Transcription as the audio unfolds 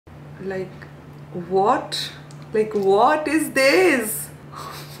like what? Like what is this?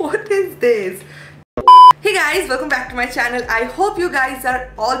 What is this? Hey guys, welcome back to my channel. I hope you guys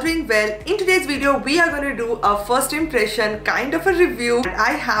are all doing well. In today's video, we are going to do a first impression kind of a review. And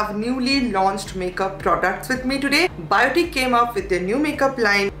I have newly launched makeup products with me today. Biotique came up with their new makeup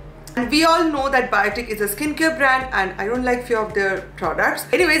line. And we all know that Biotique is a skincare brand and I don't like few of their products.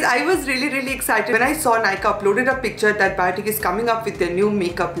 Anyways, I was really excited when I saw Nykaa uploaded a picture that Biotique is coming up with their new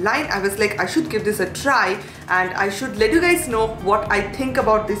makeup line. I was like, I should give this a try and I should let you guys know what I think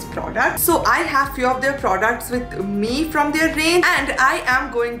about this product. So I have few of their products with me from their range and I am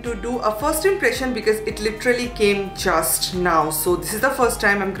going to do a first impression because it literally came just now. So this is the first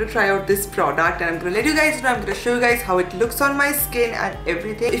time I'm going to try out this product and I'm going to let you guys know, I'm going to show you guys how it looks on my skin and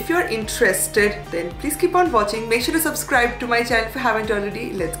everything. If you're interested, then please keep on watching. Make sure to subscribe to my channel if you haven't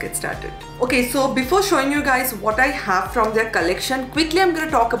already. Let's get started. Okay, so before showing you guys what I have from their collection, quickly I'm going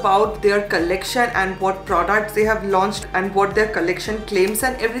to talk about their collection and what products they have launched and what their collection claims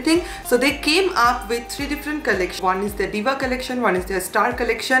and everything. So they came up with 3 different collections. One is their Diva collection, one is their Star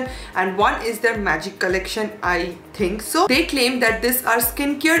collection, and one is their Magic collection, I think so. They claim that these are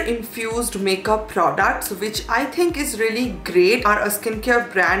skincare infused makeup products, which I think is really great. Are a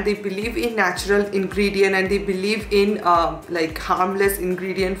skincare brand, they believe in natural ingredient and they believe in like harmless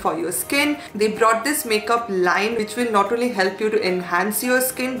ingredient for your skin. They brought this makeup line which will not only help you to enhance your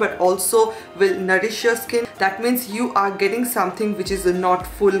skin but also will nourish your skin. That means you are getting something which is not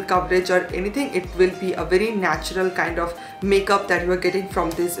full coverage or anything. It will be a very natural kind of makeup that you are getting from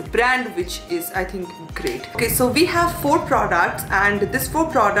this brand, which is, I think, great. Okay, so we have 4 products and these 4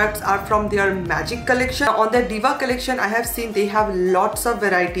 products are from their Magic collection. On their Diva collection, I have seen they have lots of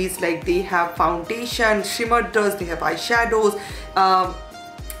varieties, like they have foundation, shimmer dust, they have eyeshadows,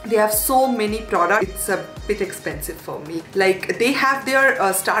 they have so many products. It's a bit expensive for me. Like they have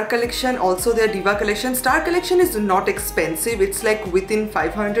their Star collection, also their Diva collection. Star collection is not expensive, it's like within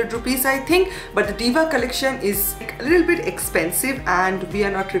 500 rupees I think, but the Diva collection is a little bit expensive and we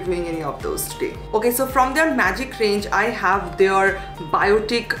are not reviewing any of those today. Okay, so from their Magic range I have their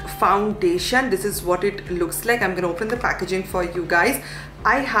Biotique foundation. This is what it looks like. I'm gonna open the packaging for you guys.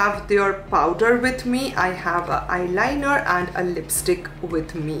 I have their powder with me, I have an eyeliner and a lipstick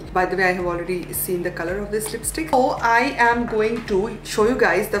with me. By the way, I have already seen the color of this lipstick. So I am going to show you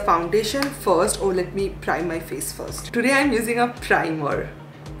guys the foundation first. Oh, let me prime my face first. Today I am using a primer.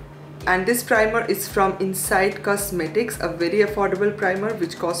 And this primer is from Inside Cosmetics, a very affordable primer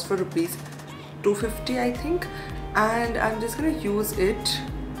which costs for rupees 250 I think. And I'm just gonna use it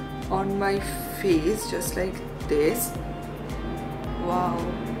on my face just like this. Wow,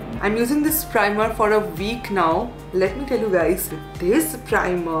 I'm using this primer for a week now. Let me tell you guys, this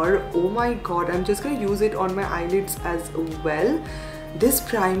primer, oh my god, I'm just gonna use it on my eyelids as well. This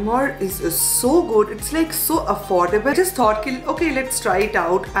primer is so good. It's like so affordable. I just thought, okay, let's try it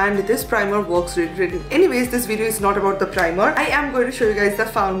out, and this primer works really. Anyways, this video is not about the primer. I am going to show you guys the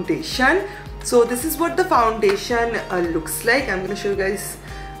foundation. So this is what the foundation looks like. I'm going to show you guys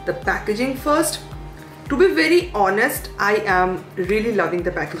the packaging first. To be very honest, I am really loving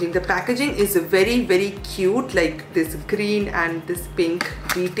the packaging. The packaging is very cute, like this green and this pink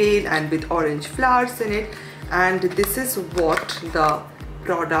detail and with orange flowers in it. And this is what the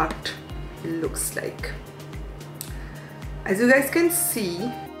product looks like. As you guys can see,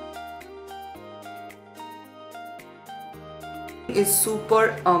 is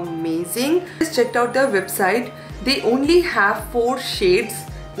super amazing. Just checked out their website. They only have 4 shades.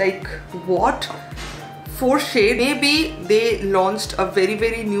 Like what? 4 shades. Maybe they launched a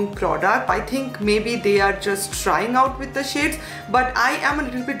very new product. I think maybe they are just trying out with the shades, but I am a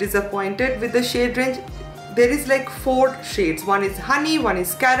little bit disappointed with the shade range. There is like 4 shades. One is honey, one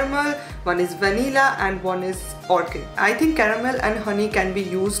is caramel, one is vanilla, and one is orchid. I think caramel and honey can be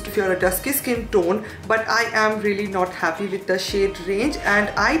used if you're a dusky skin tone, but I am really not happy with the shade range, and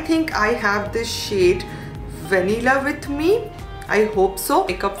I think I have this shade vanilla with me. I hope so.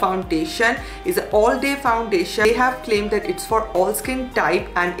 Makeup foundation is an all-day foundation. They have claimed that it's for all skin type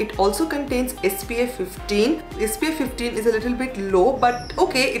and it also contains SPF 15. SPF 15 is a little bit low, but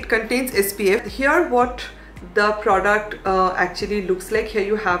okay, it contains SPF. Here what the product actually looks like. Here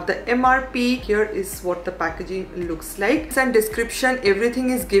you have the MRP. Here is what the packaging looks like. And description, everything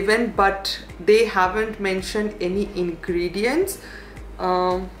is given, but they haven't mentioned any ingredients.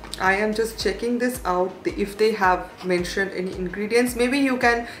 I am just checking this out if they have mentioned any ingredients. Maybe you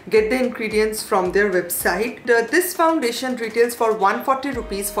can get the ingredients from their website. This foundation retails for 140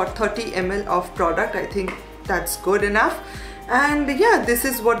 rupees for 30 ml of product. I think that's good enough. And yeah, this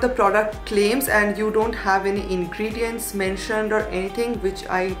is what the product claims, and you don't have any ingredients mentioned or anything, which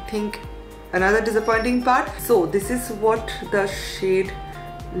I think another disappointing part. So this is what the shade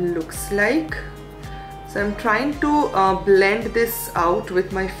looks like. So I'm trying to blend this out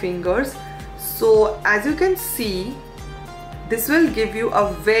with my fingers. So as you can see, this will give you a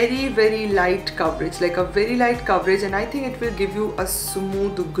very light coverage, like a very light coverage, and I think it will give you a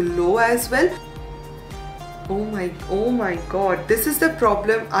smooth glow as well. Oh my god, this is the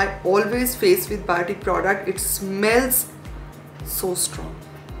problem I always face with Biotique product. It smells so strong,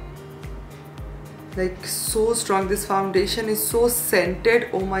 like so strong. This foundation is so scented.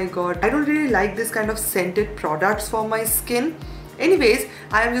 Oh my god, I don't really like this kind of scented products for my skin. Anyways,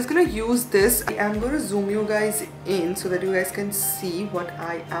 I am just gonna use this. I am gonna zoom you guys in so that you guys can see what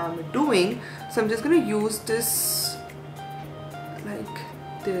I am doing. So I'm just gonna use this like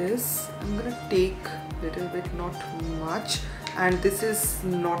this. I'm gonna take a little bit, not much, and this is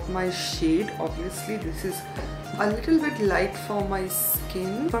not my shade. Obviously this is a little bit light for my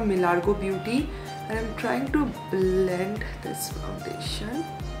skin, from Milagro Beauty, and I'm trying to blend this foundation.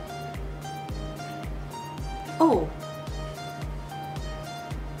 Oh,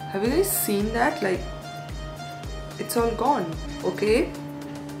 have you guys seen that? Like, it's all gone. Okay,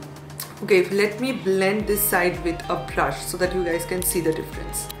 let me blend this side with a brush so that you guys can see the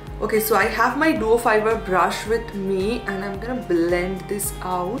difference. Okay, so I have my duo fiber brush with me, and I'm gonna blend this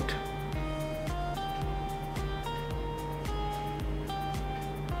out.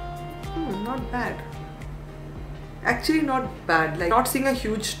 Not bad. Actually not bad. Like, not seeing a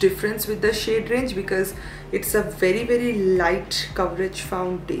huge difference with the shade range because it's a very light coverage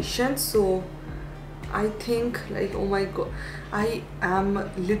foundation. So I think, like, oh my god, I am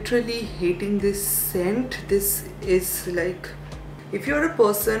literally hating this scent. This is like, if you're a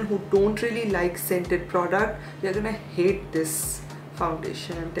person who don't really like scented product, you're gonna hate this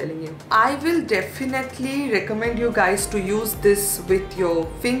foundation, I'm telling you. I will definitely recommend you guys to use this with your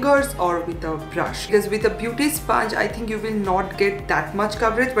fingers or with a brush, because with a beauty sponge I think you will not get that much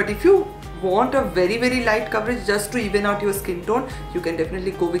coverage. But if you want a very light coverage just to even out your skin tone, you can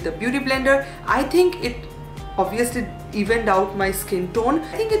definitely go with a beauty blender. I think it obviously evened out my skin tone.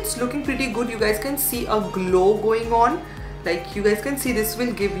 I think it's looking pretty good. You guys can see a glow going on. Like, you guys can see this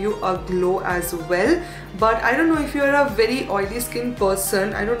will give you a glow as well. But I don't know, if you're a very oily skin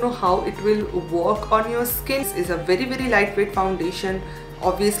person, I don't know how it will work on your skin. This is a very lightweight foundation.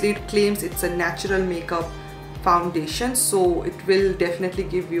 Obviously it claims it's a natural makeup foundation, so it will definitely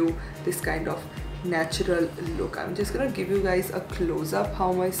give you this kind of natural look. I'm just gonna give you guys a close-up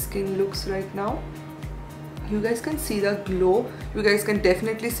how my skin looks right now. You guys can see the glow. You guys can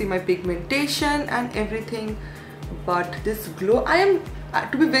definitely see my pigmentation and everything. But this glow, I am,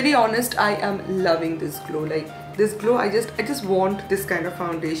 to be very honest, I am loving this glow. Like, this glow, I just want this kind of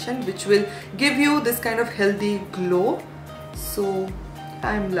foundation which will give you this kind of healthy glow. So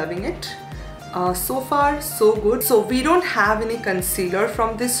I'm loving it. So far so good. So we don't have any concealer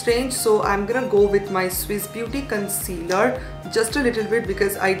from this range, so I'm gonna go with my Swiss Beauty concealer just a little bit,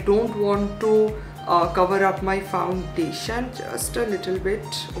 because I don't want to cover up my foundation. Just a little bit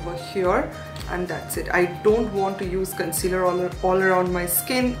over here, and that's it. I don't want to use concealer all around my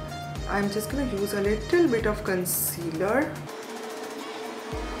skin. I'm just gonna use a little bit of concealer.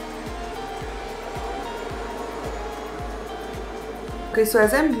 Okay, so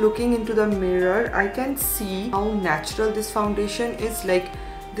as I'm looking into the mirror, I can see how natural this foundation is. Like,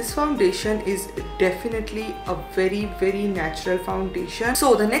 this foundation is definitely a very natural foundation.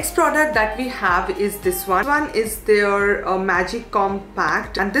 So the next product that we have is this one. This one is their Magic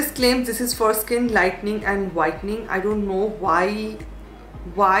Compact, and this claims this is for skin lightening and whitening. I don't know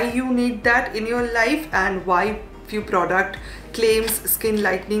why you need that in your life, and why few product claims skin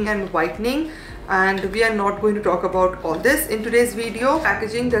lightening and whitening. And we are not going to talk about all this in today's video.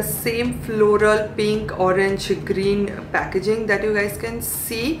 Packaging, the same floral pink, orange, green packaging that you guys can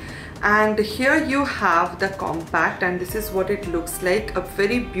see. And here you have the compact, and this is what it looks like. A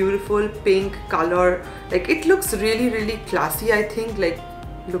very beautiful pink color. Like, it looks really classy, I think. Like,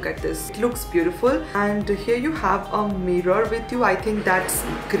 look at this, it looks beautiful. And here you have a mirror with you. I think that's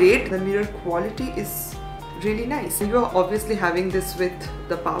great. The mirror quality is really nice. You are obviously having this with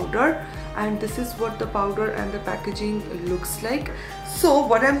the powder, and this is what the powder and the packaging looks like. So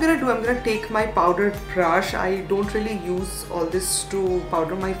what I'm gonna do, I'm gonna take my powder brush. I don't really use all this to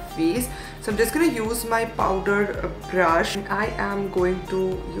powder my face, so I'm just gonna use my powder brush, and I am going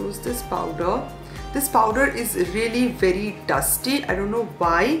to use this powder. This powder is really very dusty. I don't know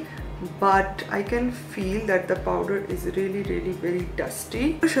why, but I can feel that the powder is really very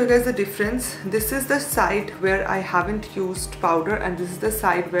dusty. To show you guys the difference, this is the side where I haven't used powder and this is the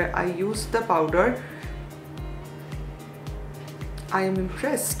side where I used the powder. I am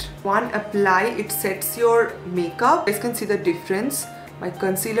impressed. One apply, it sets your makeup. You guys can see the difference. My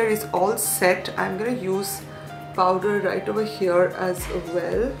concealer is all set. I'm gonna use powder right over here as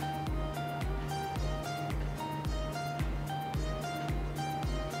well.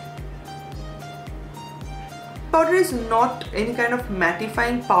 Powder is not any kind of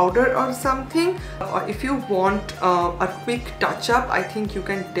mattifying powder or something, or if you want a quick touch-up, I think you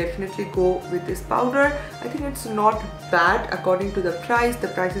can definitely go with this powder. I think it's not bad according to the price. The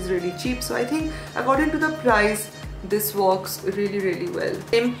price is really cheap, so I think according to the price this works really well.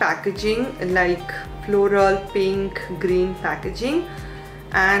 Same packaging, like floral pink green packaging,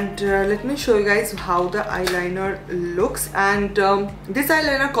 and let me show you guys how the eyeliner looks. And this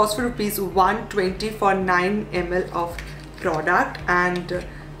eyeliner costs for ₹120 for 9 ml of product, and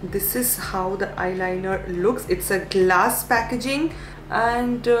this is how the eyeliner looks. It's a glass packaging,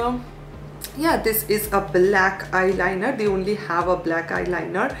 and yeah, this is a black eyeliner. They only have a black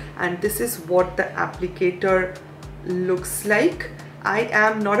eyeliner, and this is what the applicator looks like. I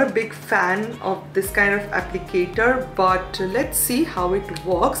am not a big fan of this kind of applicator, but let's see how it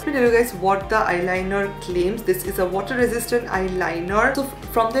works. Let me tell you guys what the eyeliner claims. This is a water resistant eyeliner. So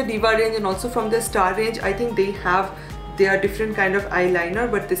from the Diva range and also from the Star range, I think they have their different kind of eyeliner,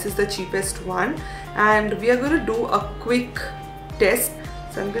 but this is the cheapest one. And we are going to do a quick test.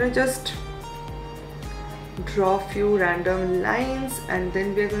 So I'm going to just draw a few random lines, and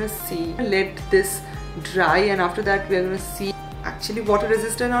then we are going to see, let this dry, and after that we are going to see actually water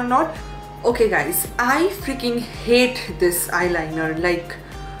resistant or not. Okay guys, I freaking hate this eyeliner. Like,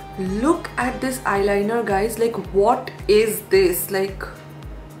 look at this eyeliner guys. Like, what is this? Like,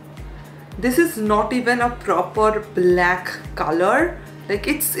 this is not even a proper black color. Like,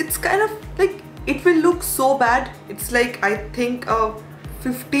 it's kind of like, it will look so bad. It's like, I think a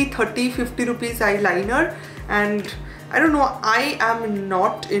 50 rupees eyeliner, and I don't know, I am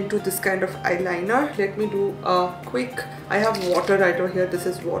not into this kind of eyeliner. Let me do a quick, I have water right over here. This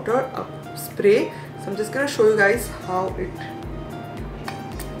is water, a spray. So I'm just gonna show you guys how it,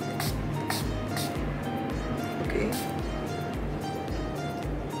 okay.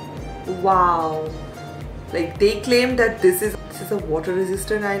 Wow. Like, they claim that this is a water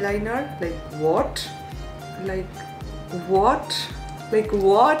resistant eyeliner. Like, what? Like, what? Like,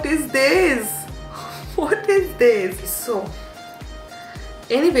 what is this? What is this? So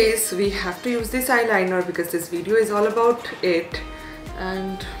anyways, we have to use this eyeliner because this video is all about it,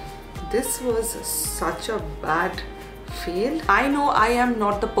 and this was such a bad fail. I know I am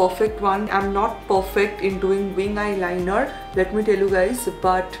not the perfect one. I'm not perfect in doing wing eyeliner, let me tell you guys,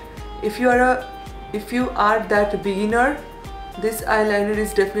 but if you are that beginner, this eyeliner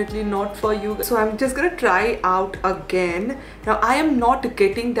is definitely not for you. So I'm just gonna try out again. Now I am not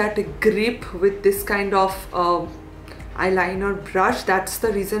getting that grip with this kind of eyeliner brush. That's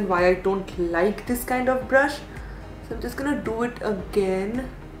the reason why I don't like this kind of brush. So I'm just gonna do it again.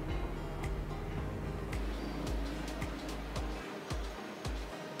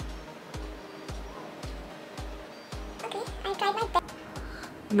 Okay, I tried my best.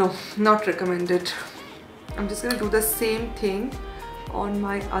 No, not recommended. I'm just gonna do the same thing on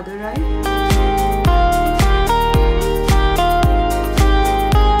my other eye.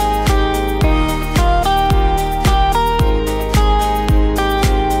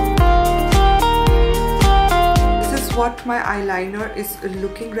 What my eyeliner is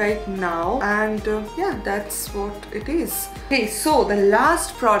looking right now, and yeah, that's what it is. Okay, so the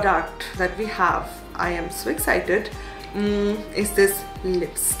last product that we have, I am so excited, is this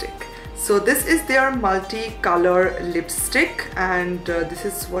lipstick. So this is their multi-color lipstick, and this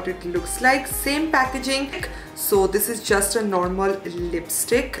is what it looks like. Same packaging. So this is just a normal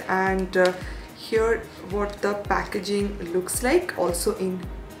lipstick, and here what the packaging looks like, also in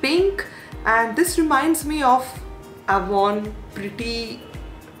pink. And this reminds me of Avon pretty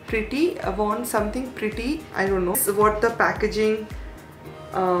Avon something pretty, I don't know. This is what the packaging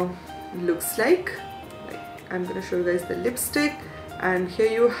looks like. I'm gonna show you guys the lipstick, and here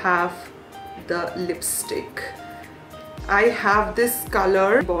you have the lipstick. I have this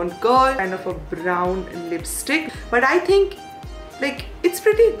color Bond Girl, kind of a brown lipstick, but I think like it's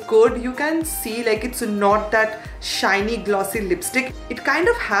pretty good. You can see like it's not that shiny glossy lipstick. It kind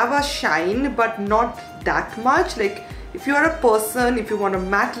of have a shine, but not that much. Like, if you are a person, if you want a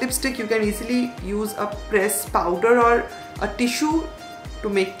matte lipstick, you can easily use a pressed powder or a tissue to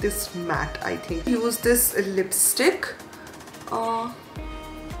make this matte. I think use this lipstick.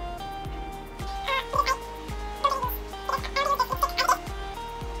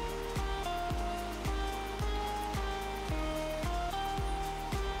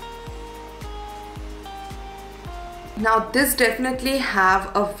 Now this definitely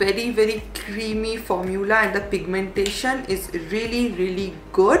have a very creamy formula and the pigmentation is really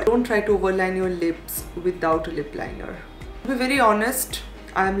good. Don't try to overline your lips without a lip liner. To be very honest,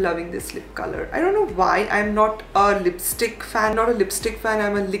 I am loving this lip color. I don't know why. I'm not a lipstick fan.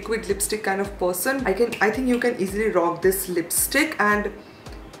 I'm a liquid lipstick kind of person. I think you can easily rock this lipstick, and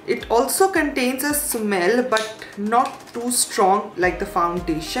it also contains a smell but not too strong like the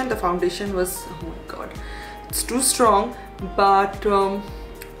foundation. The foundation was, oh my god, it's too strong, but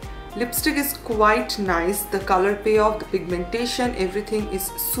lipstick is quite nice. The color payoff, the pigmentation, everything is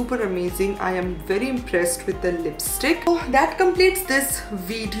super amazing. I am very impressed with the lipstick. So that completes this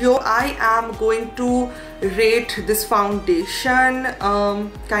video. I am going to rate this foundation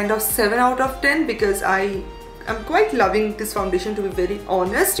kind of 7 out of 10 because I'm quite loving this foundation, to be very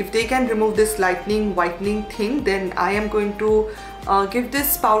honest. If they can remove this lightening whitening thing, then I am going to give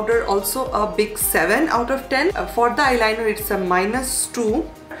this powder also a big 7 out of 10. For the eyeliner it's a -2.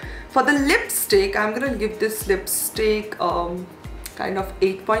 For the lipstick, I'm gonna give this lipstick kind of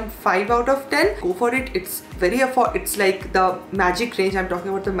 8.5 out of 10. Go for it. It's very affordable. It's like the magic range. I'm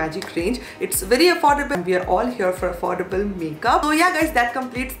talking about the magic range. It's very affordable and we are all here for affordable makeup. So yeah guys, that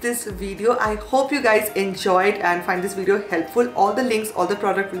completes this video. I hope you guys enjoyed and find this video helpful. All the links, all the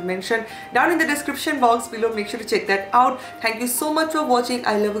product will mention down in the description box below. Make sure to check that out. Thank you so much for watching.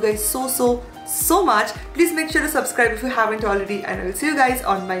 I love you guys so much. Please make sure to subscribe if you haven't already, and I will see you guys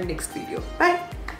on my next video. Bye.